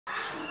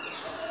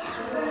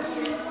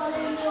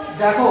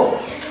দেখো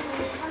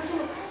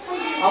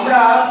আমরা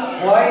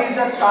why is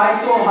the sky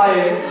so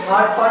high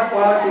third part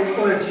পড়া শেষ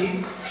করেছি।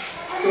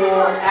 তো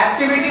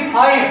অ্যাক্টিভিটি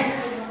 5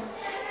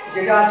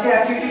 যেটা আছে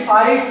অ্যাক্টিভিটি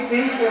 5,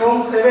 6 এবং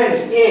 7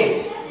 এ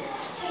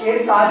এর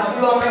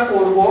কাজগুলো আমরা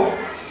করব।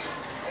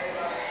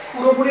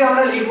 পুরোপুরি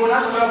আমরা লিখবো না,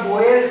 তোমরা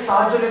বইয়ের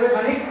সাহায্য নেবে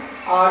খানিক,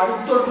 আর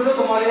উত্তরগুলো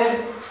তোমাদের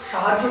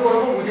সাহায্য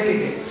করবো বুঝে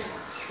নিতে।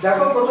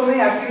 দেখো প্রথমে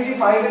অ্যাক্টিভিটি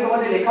 5 এ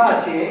তোমাদের লেখা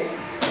আছে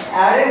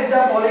arrange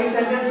the following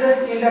sentences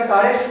in the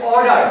correct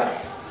order,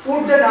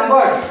 put the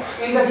numbers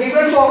in the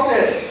given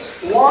boxes,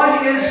 one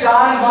is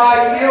done by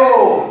you,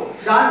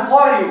 done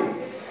for you।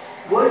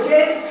 বলছে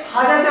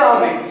সাজাতে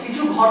হবে,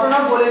 কিছু ঘটনা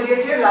বলে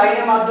দিয়েছে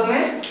লাইনের মাধ্যমে,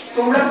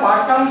 তোমরা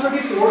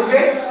পাঠ্যাংশটি পড়বে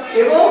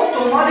এবং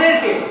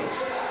তোমাদেরকে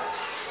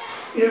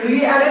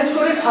রিঅ্যারেঞ্জ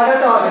করে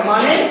সাজাতে হবে,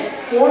 মানে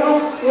কোন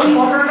কোন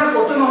ঘটনাটা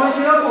প্রথমে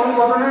হয়েছিল, কোন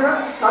ঘটনাটা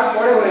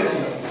তারপরে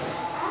হয়েছিল।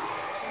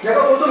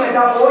 দেখো প্রথমে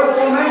এটা old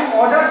woman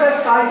order the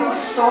sky to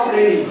stop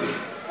raining,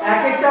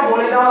 এক একটা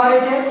বলে দেওয়া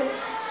হয়েছে।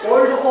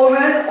 Old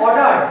woman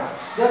order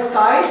the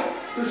sky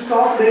to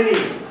stop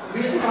raining,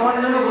 বৃষ্টি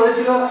থামানোর জন্য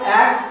বলেছিল।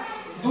 এক।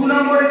 2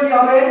 নম্বরে কি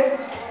হবে?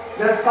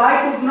 The sky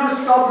could not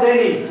stop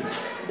raining,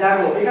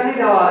 দেখো এখানে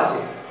দেওয়া আছে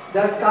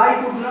the sky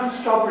could not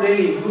stop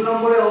raining, 2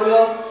 নম্বরে হলো।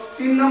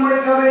 3 নম্বরে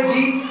কি হবে?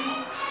 D.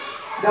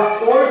 The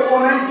old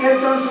woman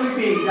kept on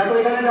sweeping, দেখো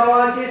এখানে দেওয়া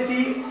আছে C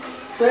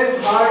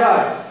সুইপড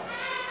harder,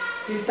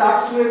 C start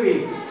sweeping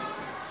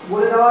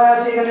বলে দেওয়া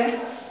আছে এখানে,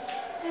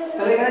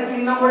 তাহলে এখানে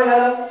 3 নম্বরে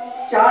গেল।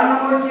 4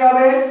 নম্বরে কি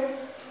হবে?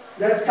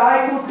 The sky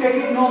could take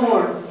it no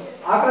more,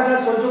 আকাশ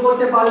আর সহ্য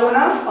করতে পারলো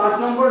না। 5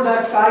 নম্বর the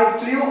sky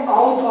flew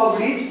out of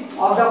reach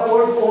of the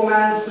old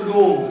woman's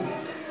room,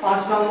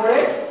 5 নম্বরে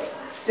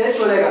সে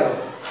চলে গেল।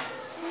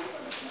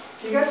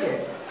 ঠিক আছে,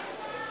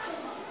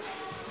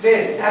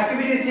 বেশ।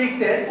 অ্যাক্টিভিটি 6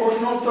 এর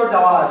প্রশ্ন উত্তর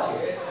দেওয়া আছে।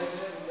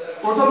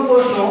 প্রথম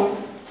প্রশ্ন,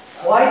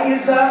 why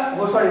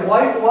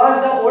was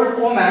the old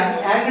woman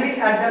angry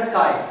at the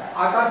sky,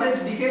 আকাশের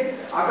দিকে,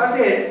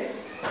 আকাশের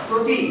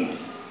প্রতি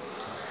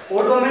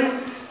ওল্ড ওম্যান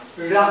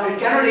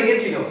কেন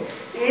রেগেছিল?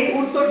 এই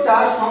উত্তরটা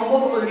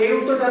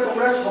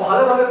তোমরা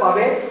ভালোভাবে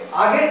পাবে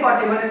আগের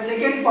পার্টে, মানে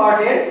সেকেন্ড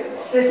পার্টের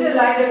শেষের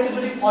লাইনটা একটু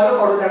যদি ফলো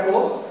করো। দেখো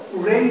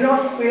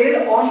raindrops fell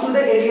onto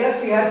the area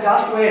she had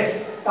just wept,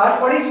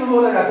 তারপরেই শুরু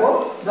হলো। দেখো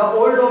the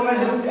old woman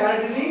looked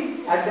angrily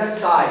at the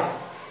sky,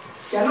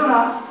 কেন না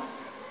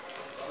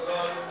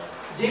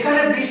যেখানে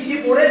বৃষ্টি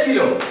পড়েছিল,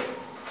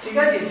 ঠিক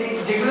আছে, সেই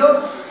যেগুলো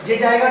যে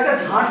জায়গাটা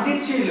ঝাঁট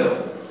দিচ্ছিল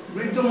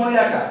বৃদ্ধ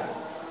মহিলাটা,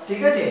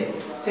 ঠিক আছে,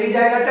 সেই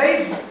জায়গাটাই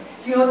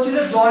কি হচ্ছিল?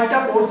 জলটা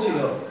পড়ছিল।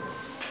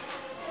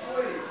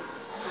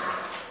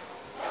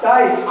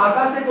 তাই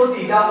আকাশের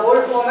প্রতি the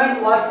old woman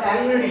was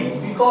angry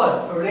because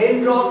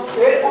raindrops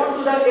fell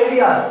onto the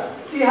areas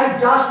she had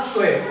just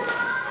swept,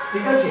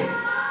 ঠিক আছে,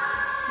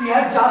 she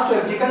had just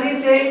swept, যেখানেই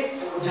সে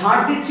ঝাঁট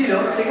দিচ্ছিল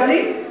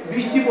সেখানেই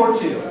বৃষ্টি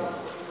পড়ছিল।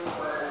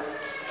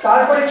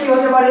 তারপরে কি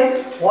হতে পারে?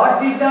 what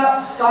did the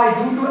sky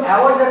do to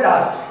avoid the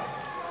dust,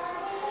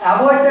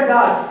 avoid the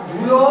dust,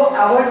 ধুলো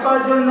অ্যাভয়েড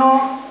করার জন্য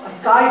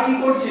স্কাই কি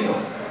করছিল?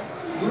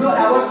 ধুলো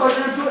অ্যাভয়েড করার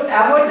জন্য to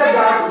avoid the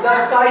dust the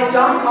sky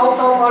jumped out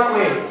of her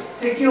way,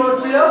 সে কি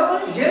হচ্ছিল?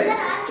 যে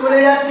চলে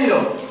যাচ্ছিল,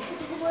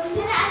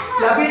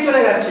 লাফিয়ে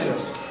চলে যাচ্ছিল।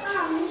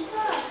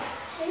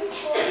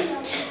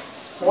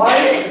 why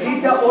did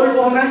the old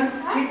woman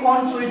keep on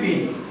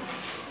sweeping,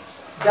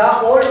 the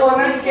old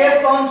woman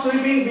kept on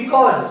sweeping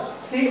because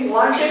she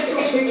wanted to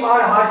keep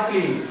her heart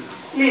clean,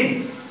 clean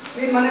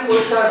মানে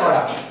পরিষ্কার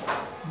করা।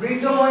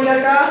 বৃদ্ধ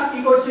মহিলাটা কি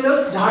করছিল?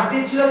 ঝাঁট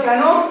দিচ্ছিল।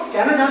 কেন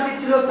কেন ঝাঁট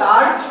দিচ্ছিল?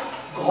 তার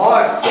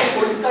ঘর সে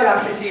পরিষ্কার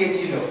রাখতে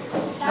চেয়েছিল।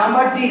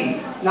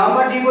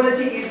 নাম্বার ডি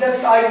বলেছি is the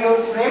sky your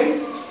friend,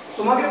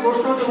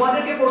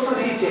 তোমাদেরকে প্রশ্ন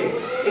দিয়েছে,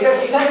 এটা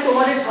এখানে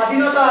তোমাদের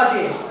স্বাধীনতা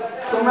আছে,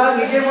 তোমরা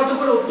নিজের মতো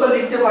করে উত্তর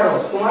লিখতে পারো।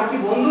 তোমার কি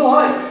বন্ধু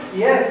হয়?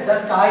 Yes, the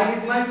sky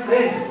is my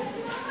friend,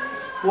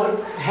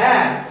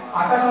 হ্যাঁ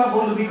আকাশ আমার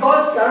বন্ধু।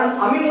 বিকজ, কারণ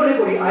আমি মনে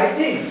করি, I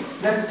think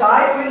the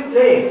sky will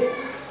play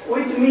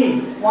with me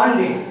one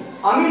day,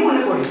 আমি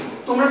মনে করি।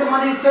 তোমরা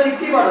তোমাদের ইচ্ছা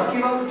লিখতেই পারো,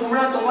 কিভাবে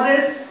তোমরা তোমাদের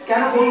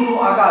কেন বন্ধু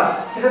আকাশ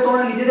সেটা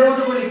তোমরা নিজেদের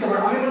মতো করে লিখতে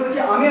পারো। আমি মনে করছি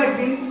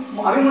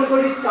আমি মনে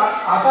করি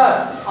আকাশ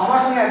আমার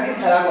সঙ্গে একদিন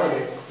খেলা করবে,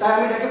 তাই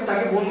আমি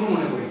তাকে বন্ধু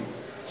মনে করি।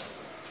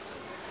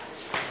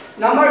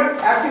 Number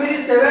activity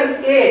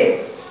 7A,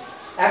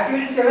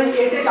 activity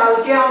 7A তে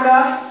কালকে আমরা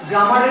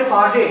গ্রামারের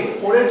পার্টে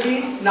পড়েছি,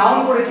 নাউন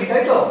পড়েছি,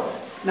 তাই তো?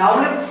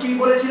 নাউনে কি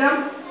বলেছিলাম?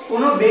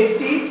 কোনো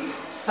ব্যক্তি,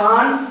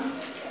 স্থান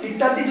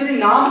ইত্যাদি যদি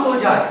নাম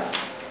বোঝায়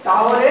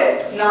তাহলে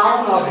নাউন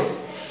হবে।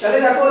 তাহলে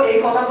দেখো এই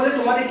কথাগুলো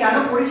তোমাদের কেন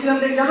পড়েছিলাম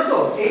দেখ, জানো তো?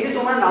 এই যে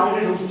তোমরা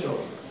নাউনে ঢুকছো,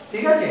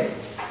 ঠিক আছে?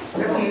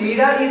 দেখো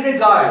মীরা ইজ এ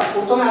গার্ল,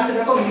 প্রথমে আছে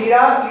দেখো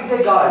মীরা ইজ এ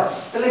গার্ল,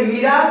 তাহলে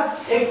মীরা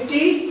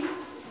একটি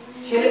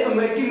ছেলে,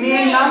 একটি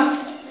মেয়ের নাম।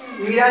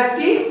 মীরা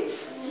একটি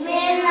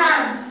মেয়ের নাম,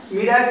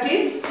 মীরা একটি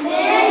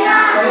মেয়ের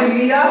নাম, তাহলে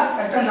মীরা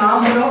একটা নাম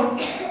হলো,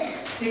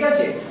 ঠিক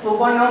আছে,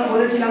 প্রপার নাউন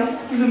বলেছিলাম।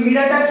 কিন্তু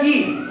মীরাটা কি?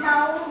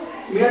 নাউন,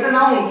 মীরাটা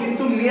নাউন,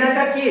 কিন্তু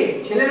মীরাটা কে?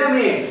 ছেলে না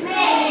মেয়ে?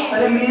 মেয়ে।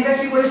 তাহলে মেয়েটা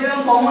কি বলেছিলাম?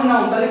 কমন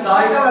নাউন, তাহলে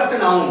গার্লটাও একটা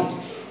নাউন।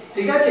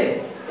 ঠিক আছে,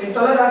 এর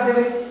তলায় রাখ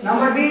দেবে।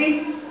 নাম্বার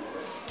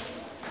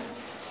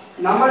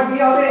বি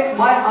হবে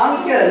my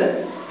uncle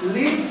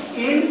lives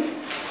in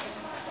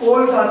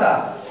Kolkata.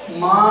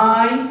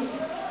 My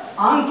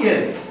uncle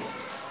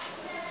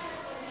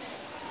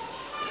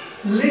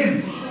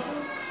lives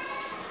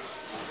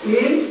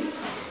in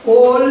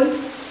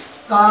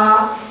Kolkata.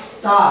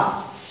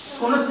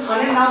 কোন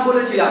স্থানের নাম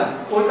বলেছিলাম,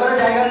 কলকাতা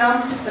জায়গার নাম,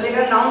 তাহলে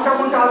এখানে নামটা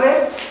কোনটা হবে?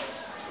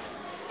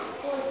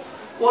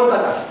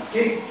 কলকাতা,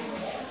 ঠিক,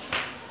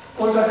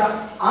 কলকাতা।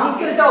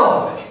 আঙ্কেলটাও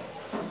হবে।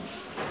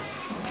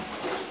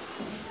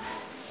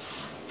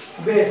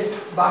 বেশ,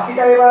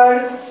 বাকিটা এবার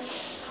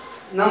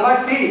number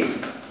 3,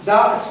 the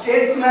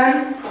Statesman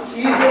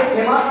is a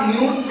famous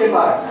news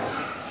paper.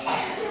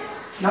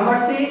 Number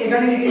C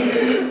এখানে লিখে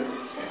দিচ্ছি,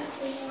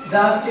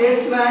 দ্য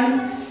স্টেটসম্যান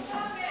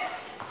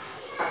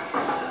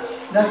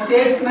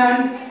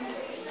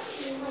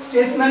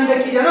স্টেটসম্যানটা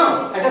কি জানো?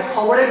 একটা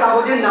খবরের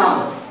কাগজের নাম,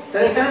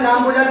 তাহলে এখানে নাম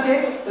বোঝাচ্ছে।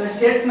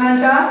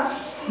 স্টেটসম্যানটা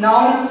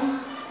noun,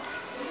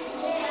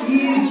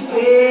 is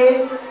a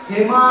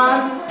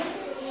famous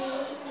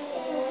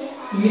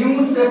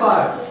news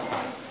paper.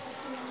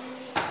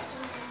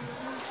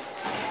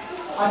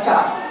 আচ্ছা,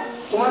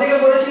 তোমাদেরকে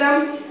বলেছিলাম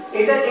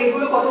এটা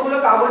এগুলো কতগুলো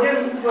কাগজের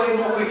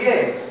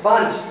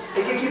বাঞ্চ,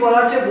 একে কি বলা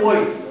হচ্ছে? বই।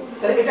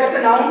 তাহলে এটা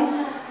একটা নাউন।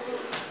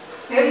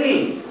 তেমনি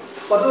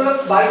কতগুলো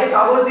বাড়িতে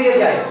কাগজ দিয়ে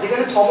যায়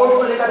যেখানে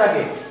খবরগুলো লেখা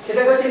থাকে,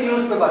 সেটা হচ্ছে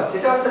নিউজ পেপার,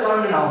 সেটাও একটা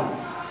ধরনের noun.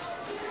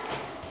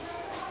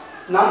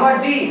 Number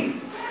D,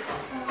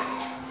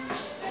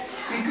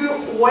 Piku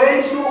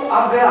went to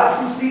Agra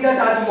two C the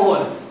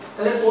Taj Mahal.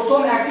 তাহলে প্রথম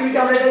অ্যাক্টিভিটি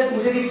আমরা এটা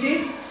বুঝে নিচ্ছি,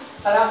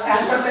 তাহলে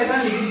অ্যানসারটা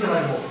এখানে লিখে দিতে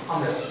পারবো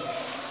আমরা।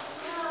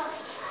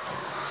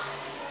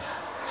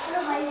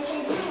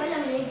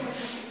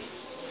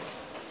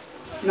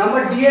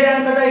 নাম্বার ডি এর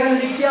অ্যানসারটা এখানে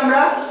লিখছি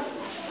আমরা।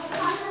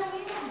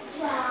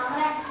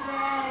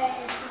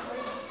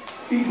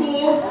 পিকু,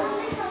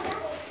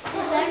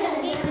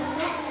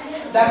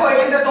 দেখো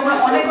এখানে তোমরা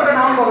অনেক কটা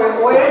নাম পাবে।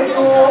 Went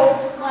to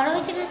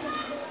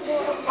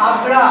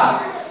Agra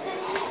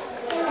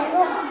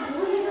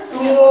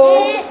two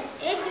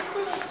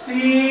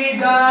C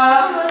the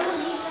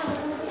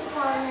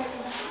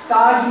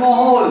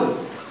Taj Mahal.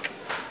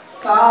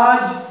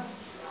 Taj Mahal,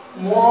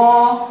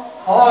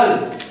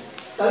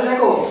 তাহলে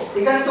দেখো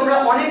এখানে তোমরা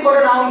অনেক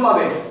কটা নাউন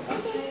পাবে,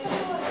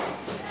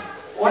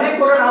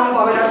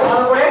 দেখো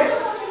ভালো করে।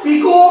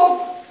 পিকু,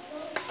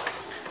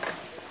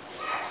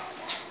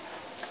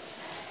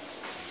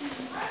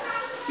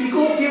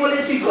 কি বলে?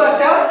 পিকু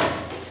একটা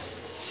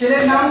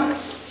ছেলের নাম,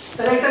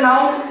 তাহলে একটা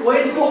noun.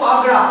 Went to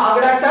Agra,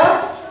 Agra একটা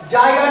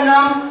জায়গার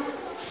নাম।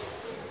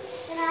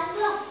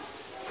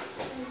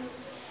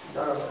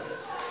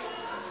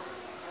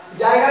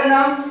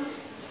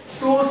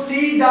 টু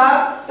সি দা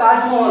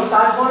তাজমহল,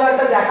 তাজমহল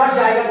একটা দেখার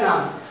জায়গার নাম,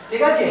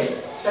 ঠিক আছে।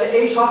 তাহলে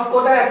এই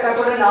সবকটা একটা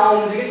করে নাউন,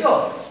 দেখেছো?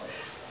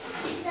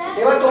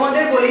 এবার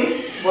তোমাদের বলি,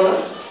 বলো।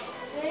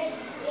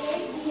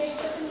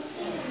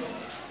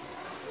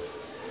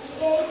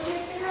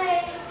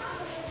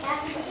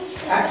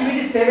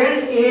 অ্যাক্টিভিটি 7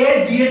 এ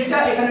ডিএটা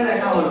এখানে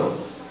লেখা হলো,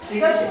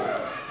 ঠিক আছে।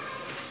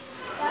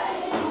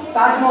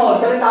 তাজমহল,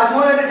 তাহলে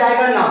তাজমহল একটা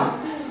জায়গার নাম।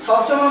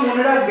 সবসময়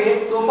মনে রাখবে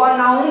প্রপার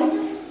নাউন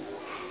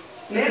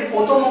এর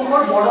প্রথম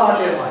অক্ষর বড়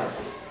হাতের হয়,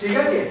 ঠিক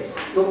আছে।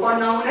 প্রপার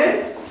নাউনের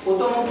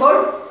প্রথম অক্ষর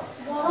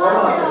বড়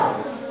হাতের হয়,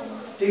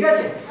 ঠিক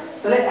আছে।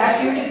 তাহলে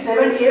অ্যাক্টিভিটি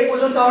 7 এ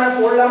পর্যন্ত আমরা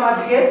করলাম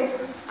আজকে।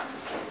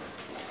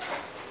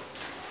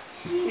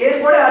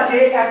 এরপরে আছে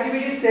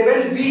অ্যাক্টিভিটি 7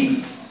 বি।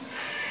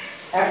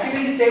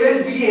 অ্যাক্টিভিটি 7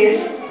 বি এর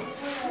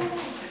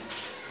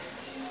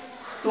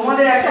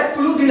তোমাদের একটা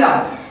ক্লু দিলাম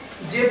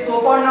যে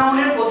প্রপার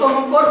নাউনের প্রথম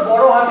অক্ষর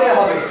বড় হাতে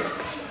হবে,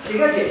 ঠিক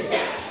আছে।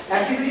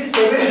 অ্যাক্টিভিটি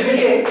 7 বি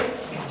এ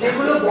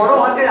যেগুলো বড়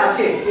হাতের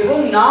আছে এবং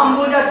নাম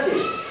বোঝাচ্ছে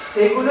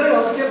সেগুলোই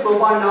হচ্ছে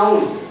প্রপার নাউন,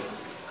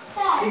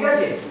 ঠিক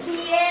আছে।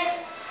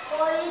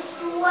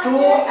 To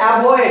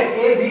avoid,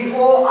 A V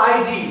O I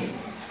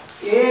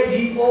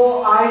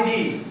D,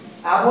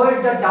 avoid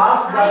the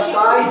dust the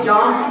sky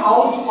jump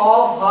out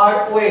of her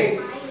way,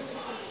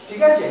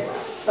 ঠিক আছে।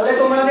 তাহলে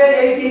তোমাদের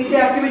এই তিনটে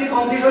অ্যাক্টিভিটি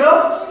কমপ্লিট হলো,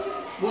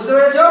 বুঝতে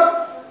পেরেছো?